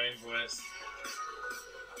done drying, boys.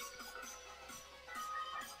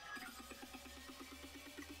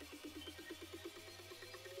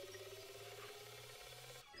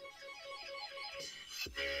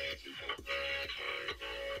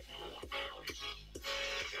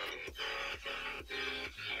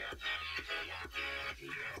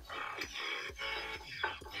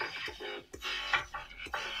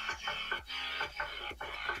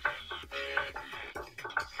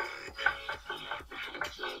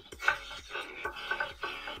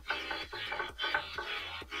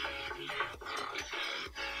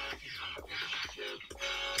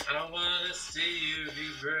 I wanna see you be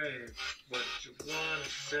brave. What you wanna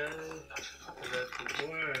say? Let the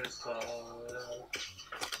words fall out.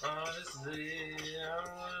 Honestly, I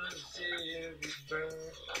wanna see you be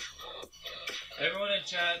brave. Everyone in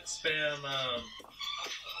chat spam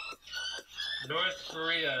North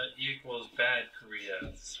Korea equals bad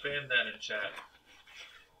Korea. Spam that in chat.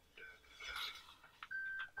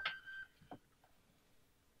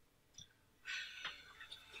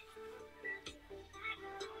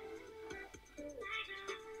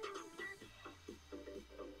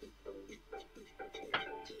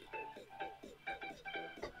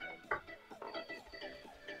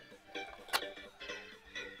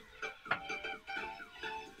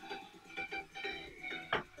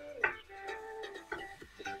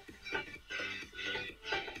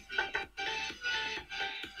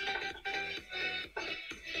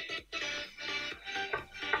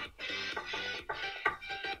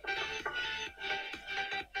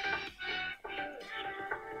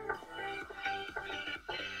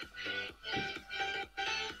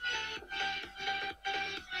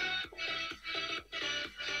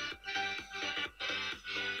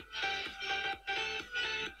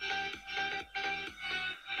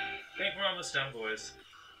 think we're almost done, boys.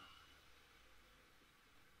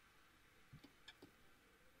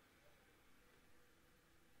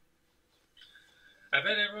 I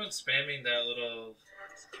bet everyone's spamming that little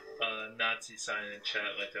Nazi sign in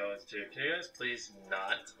chat like they always do. Can you guys please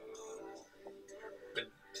not?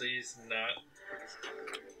 Please not.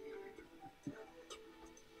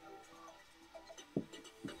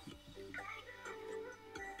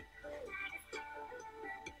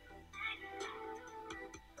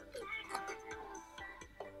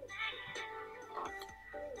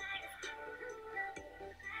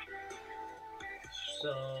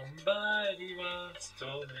 Somebody once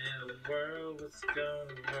told me the world was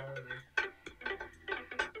gonna roll me.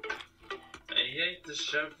 I ain't the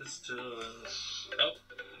sharpest tool in the...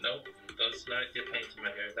 Nope. Let's not get paint in my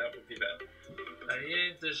hair. That would be bad. I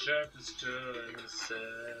ain't the sharpest tool in the set.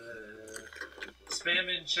 Spam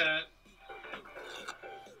in chat.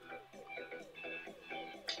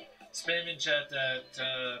 Spam in chat that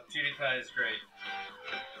PewDiePie is great.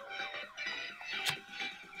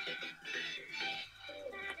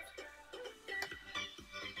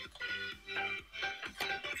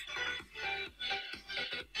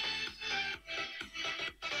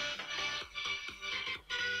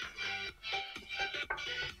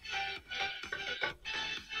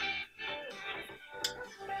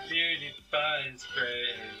 PewDiePie is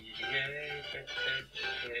great.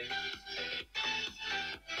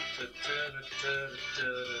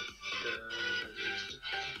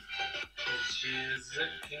 She's a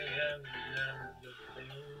king.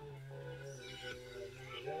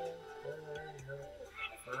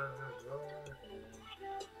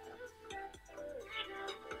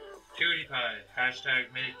 PewDiePie. Hashtag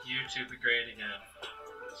make YouTube great again.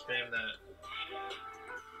 Spam that.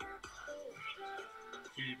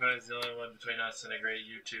 PewDiePie is the only one between us and a great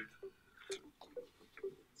YouTube.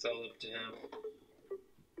 It's all up to him.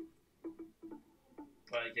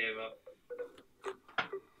 I gave up.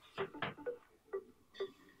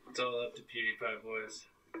 It's all up to PewDiePie, boys.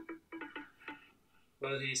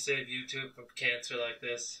 Will he save YouTube from cancer like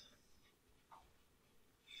this?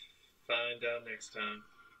 Find out next time.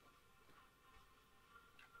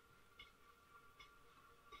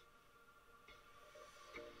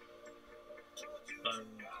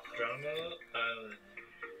 Drama Island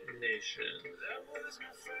Nation. That was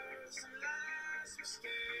my first and last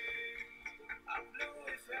mistake. I blew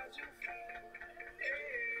without your face.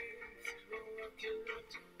 But what can I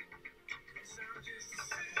do? 'Cause I'm just the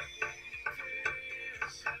same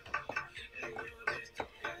fish. And you're just a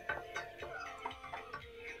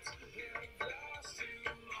pair of lips. I've lost you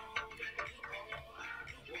moment. All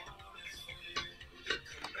I want is for you to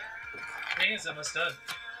come back. Dang, it's almost done.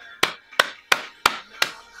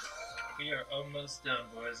 We are almost done,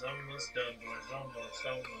 boys. Almost done, boys. Almost.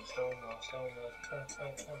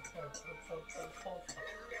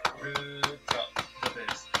 Rooftop, the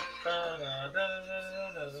bass.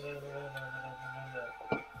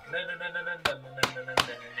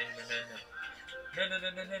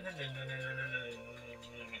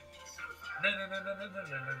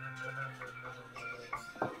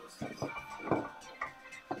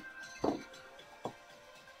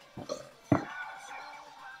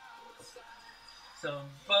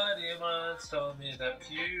 Somebody once told me that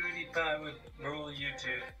PewDiePie would rule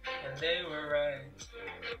YouTube, and they were right.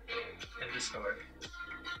 End of story.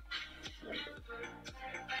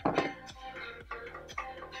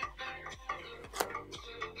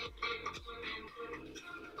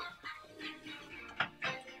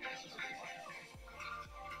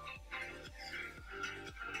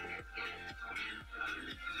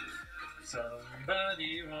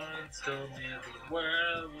 Somebody once told me the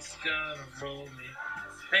world was gonna roll me.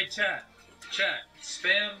 Hey, chat,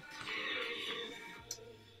 spam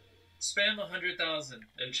 100,000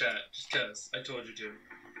 in chat, just cause I told you to.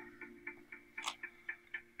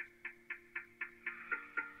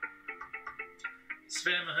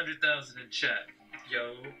 Spam 100,000 in chat,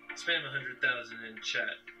 yo. Spam 100,000 in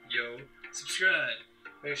chat, yo. Subscribe.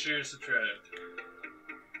 Make sure you're subscribed.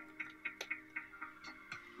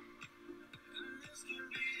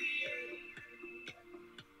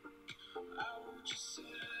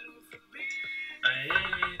 I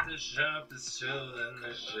ain't the sharpest tool in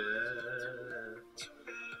the shed.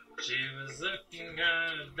 She was looking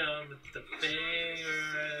kinda dumb with the finger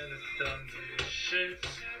and a thumb in the shit.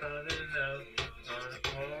 Running out on her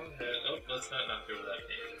forehead. Oh, let's not knock over that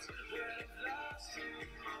paint.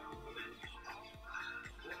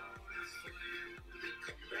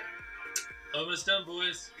 Almost done,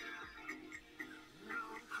 boys.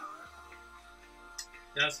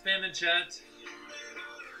 Now spam in chat.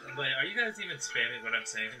 Wait, are you guys even spamming what I'm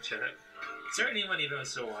saying in chat? Is there anyone even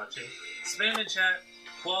still watching? Spam and chat,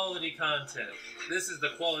 quality content. This is the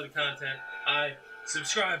quality content I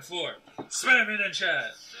subscribe for. Spam it in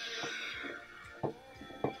chat.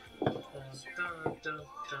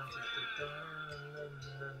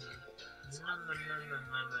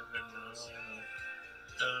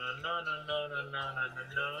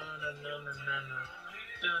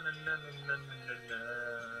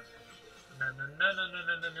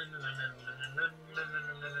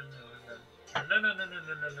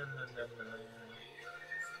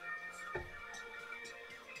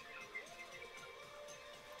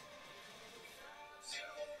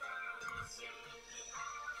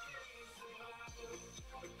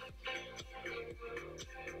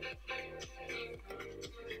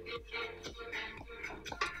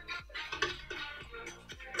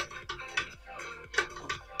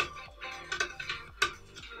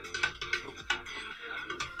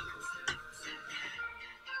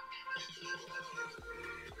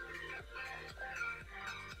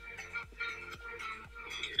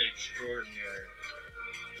 Extraordinary.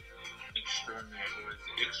 Extraordinary, boys.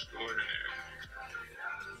 Extraordinary.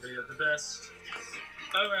 We are the best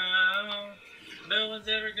around. No one's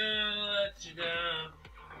ever gonna let you down.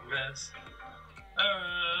 Best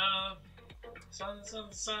around. Something.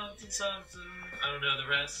 I don't know the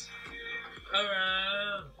rest.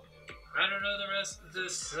 Around. I don't know the rest of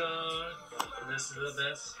this song. This is the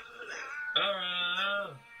best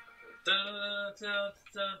around.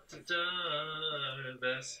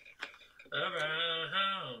 Best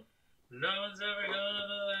around. No one's ever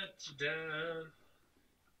gonna let you down.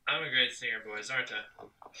 I'm a great singer, boys, aren't I?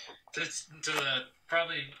 To the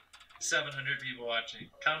probably 700 people watching,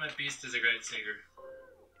 Mr.Beast is a great singer.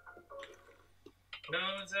 No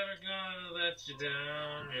one's ever gonna let you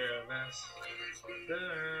down. You're a best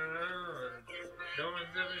around. No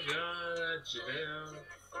one's ever gonna let you down.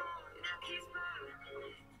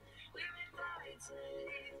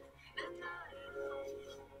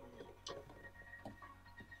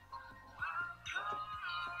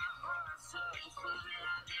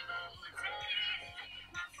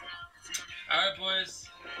 Alright, boys,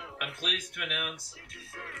 I'm pleased to announce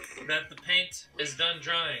that the paint is done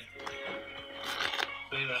drying.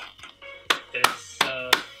 Look at that. It's,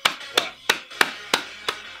 what?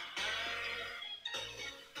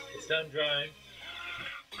 It's done drying.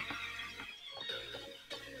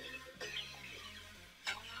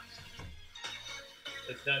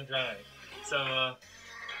 It's done drying. So,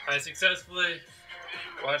 I successfully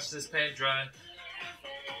watched this paint dry.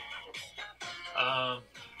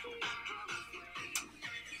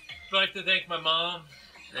 I'd like to thank my mom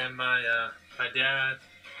and my dad.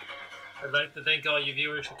 I'd like to thank all you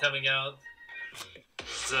viewers for coming out.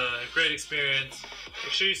 It's a great experience.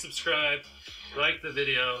 Make sure you subscribe, like the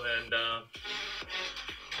video, and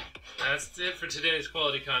that's it for today's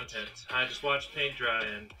quality content. I just watched paint dry,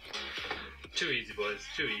 and too easy, boys.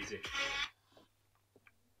 Too easy.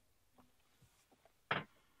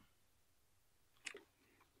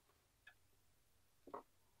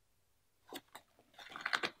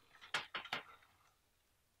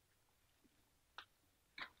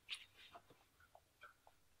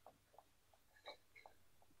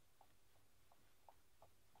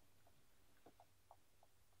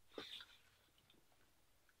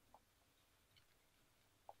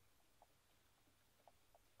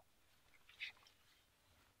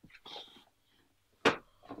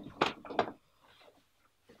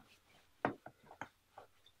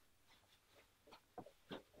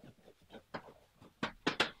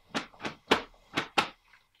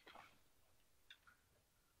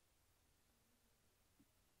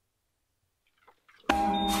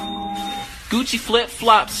 Gucci flip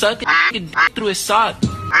flop, suck a through his sock.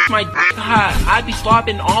 My hot, I be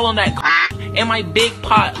slopping all on that. And my big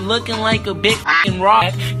pot looking like a big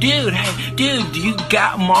rock. Dude, hey, dude, do you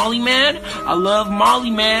got Molly, man? I love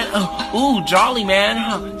Molly, man. Ooh, jolly,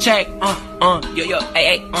 man. Check, yo,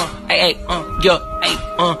 ay, yo,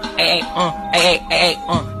 ay,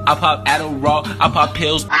 I pop Adderall, I pop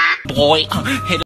pills, boy. Hit